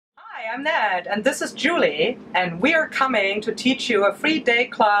Hi, I'm Ned, and this is Julie, and we are coming to teach you a free day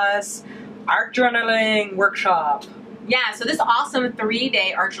class art journaling workshop. Yeah, so this awesome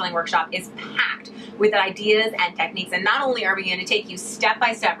 3-day art journaling workshop is packed with ideas and techniques, and not only are we going to take you step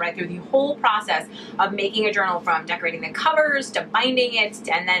by step right through the whole process of making a journal, from decorating the covers to binding it,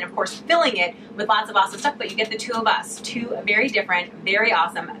 and then of course filling it with lots of awesome stuff, but you get the two of us, two very different, very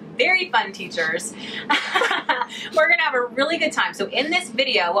awesome, very fun teachers. We're going to have a really good time. So in this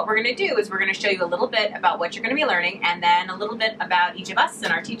video, what we're going to do is we're going to show you a little bit about what you're going to be learning, and then a little bit about each of us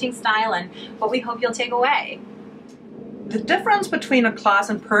and our teaching style and what we hope you'll take away. The difference between a class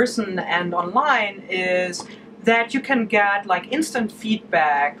in person and online is that you can get like instant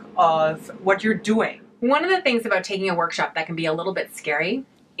feedback of what you're doing. One of the things about taking a workshop that can be a little bit scary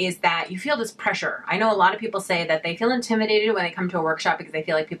is that you feel this pressure. I know a lot of people say that they feel intimidated when they come to a workshop because they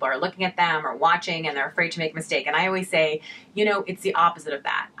feel like people are looking at them or watching and they're afraid to make a mistake. And I always say, you know, it's the opposite of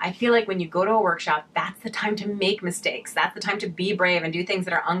that. I feel like when you go to a workshop, that's the time to make mistakes. That's the time to be brave and do things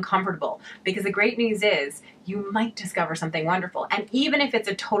that are uncomfortable. Because the great news is you might discover something wonderful. And even if it's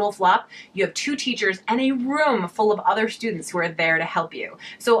a total flop, you have two teachers and a room full of other students who are there to help you.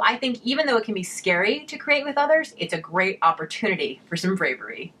 So I think even though it can be scary to create with others, it's a great opportunity for some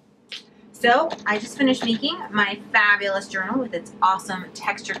bravery. So I just finished making my fabulous journal with its awesome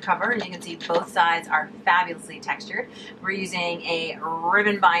textured cover, and you can see both sides are fabulously textured. We're using a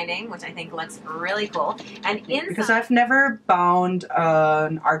ribbon binding, which I think looks really cool. And inside, because I've never bound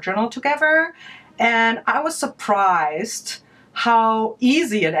an art journal together, and I was surprised how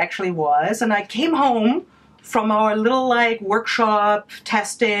easy it actually was. And I came home from our little like workshop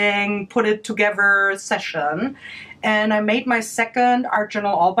testing, put it together session, and I made my second art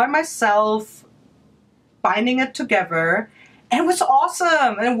journal all by myself, binding it together, and it was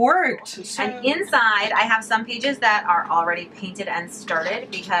awesome, and it worked. So, and inside, I have some pages that are already painted and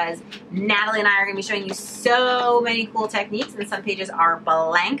started because Natalie and I are going to be showing you so many cool techniques, and some pages are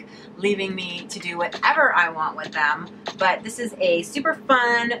blank, leaving me to do whatever I want with them. But this is a super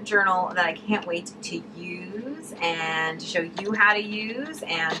fun journal that I can't wait to use and to show you how to use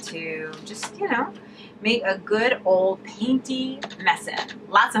and to just, you know, make a good old painty mess in.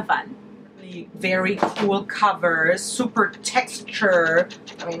 Lots of fun. Very cool covers, super texture.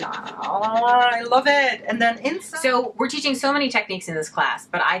 I mean, I love it. And then inside. So we're teaching so many techniques in this class,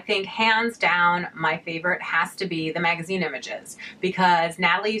 but I think hands down my favorite has to be the magazine images, because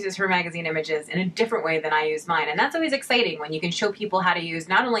Natalie uses her magazine images in a different way than I use mine. And that's always exciting when you can show people how to use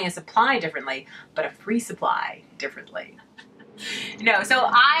not only a supply differently, but a free supply differently. No, so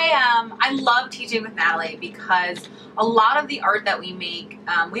I love teaching with Natalie because a lot of the art that we make,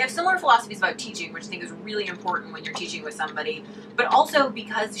 we have similar philosophies about teaching, which I think is really important when you're teaching with somebody, but also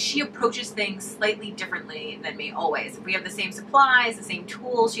because she approaches things slightly differently than me always. If we have the same supplies, the same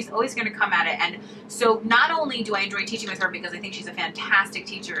tools, she's always going to come at it. And so not only do I enjoy teaching with her because I think she's a fantastic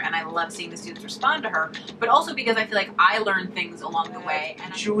teacher and I love seeing the students respond to her, but also because I feel like I learn things along the way.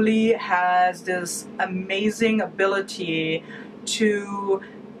 And Julie has this amazing ability to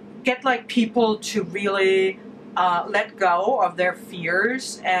get like people to really let go of their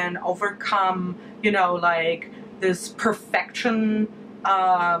fears and overcome, you know, like this perfection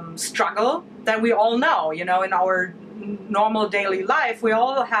struggle that we all know, you know, in our normal daily life. We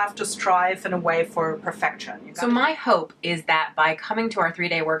all have to strive in a way for perfection. So my hope is that by coming to our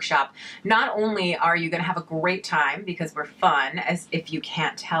 3-day workshop, not only are you going to have a great time because we're fun, as if you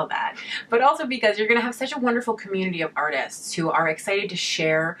can't tell that, but also because you're going to have such a wonderful community of artists who are excited to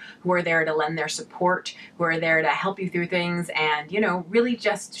share, who are there to lend their support, who are there to help you through things, and, you know, really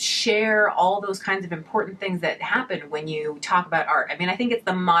just share all those kinds of important things that happen when you talk about art. I mean, I think it's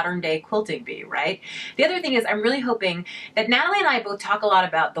the modern day quilting bee, right? The other thing is I'm really hoping that Natalie and I both talk a lot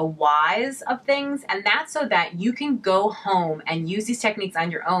about the whys of things, and that's so that you can go home and use these techniques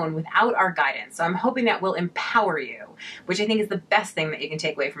on your own without our guidance. So I'm hoping that will empower you, which I think is the best thing that you can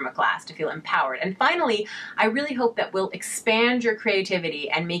take away from a class, to feel empowered. And finally, I really hope that we'll expand your creativity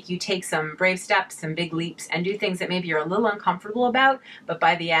and make you take some brave steps, some big leaps, and do things that maybe you're a little uncomfortable about, but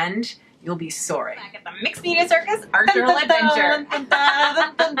by the end, you'll be soaring. Back at the Mixed Media Circus Art Journal Adventure.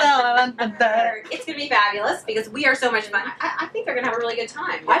 It's going to be fabulous because we are so much fun. I think they're going to have a really good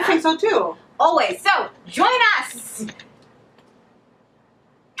time. I think so too. Always. So, join us!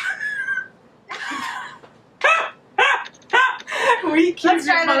 We Let's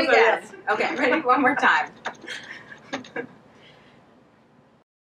try that again. Okay, ready? One more time.